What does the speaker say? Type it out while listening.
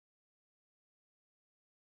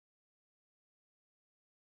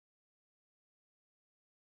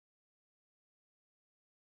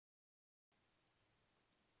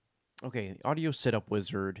Okay, the audio setup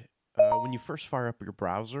wizard. When you first fire up your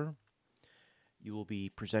browser, you will be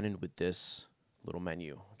presented with this little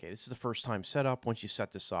menu. Okay, this is the first time setup. Once you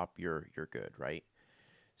set this up, you're good, right?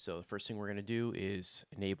 So the first thing we're going to do is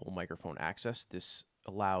enable microphone access. This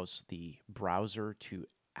allows the browser to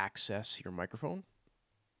access your microphone.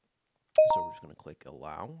 So we're just going to click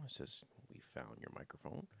allow. It says we found your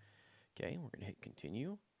microphone. Okay, we're going to hit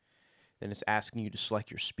continue. Then it's asking you to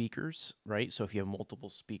select your speakers, right? So if you have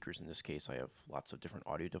multiple speakers, in this case, I have lots of different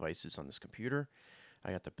audio devices on this computer.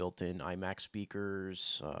 I got the built-in iMac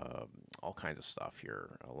speakers, all kinds of stuff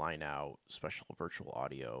here, line out, special virtual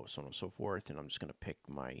audio, so on and so forth. And I'm just going to pick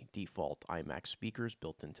my default iMac speakers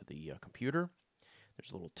built into the computer.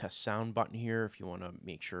 There's a little test sound button here if you want to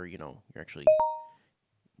make sure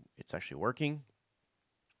it's actually working.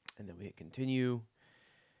 And then we hit continue.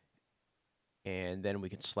 And then we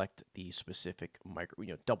can select the specific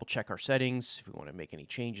double check our settings. If we want to make any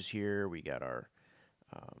changes here, we got our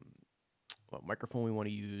what microphone we want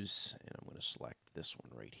to use, and I'm going to select this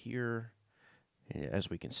one right here. And as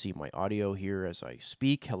we can see my audio here as I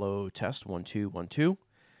speak, hello, test, 1, 2, 1, 2.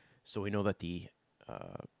 So we know that the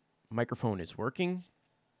microphone is working.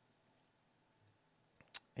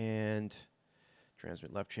 And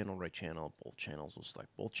transmit left channel, right channel, both channels. We'll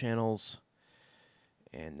select both channels.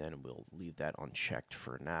 And then we'll leave that unchecked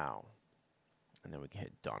for now. And then we can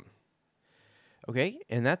hit done. Okay,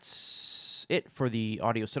 and that's it for the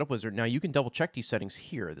audio setup wizard. Now you can double check these settings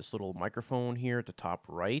here. This little microphone here at the top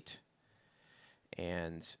right.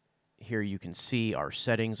 And here you can see our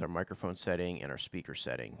settings, our microphone setting, and our speaker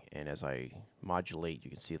setting. And as I modulate, you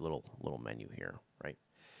can see a little menu here, right?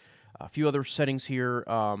 A few other settings here.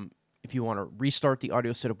 If you want to restart the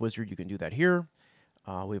audio setup wizard, you can do that here.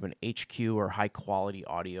 We have an HQ or high quality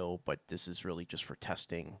audio, but this is really just for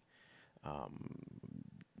testing.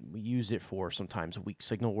 We use it for sometimes weak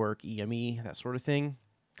signal work, EME, that sort of thing.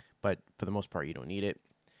 But for the most part, you don't need it.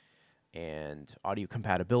 And audio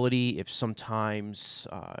compatibility, if sometimes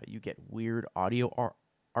you get weird audio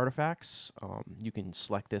artifacts, you can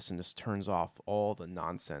select this and this turns off all the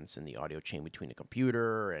nonsense in the audio chain between the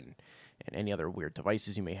computer and any other weird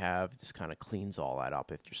devices you may have. This kind of cleans all that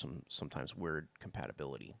up if there's sometimes weird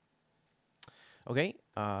compatibility. Okay,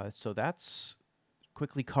 so that's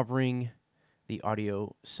quickly covering the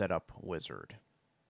audio setup wizard.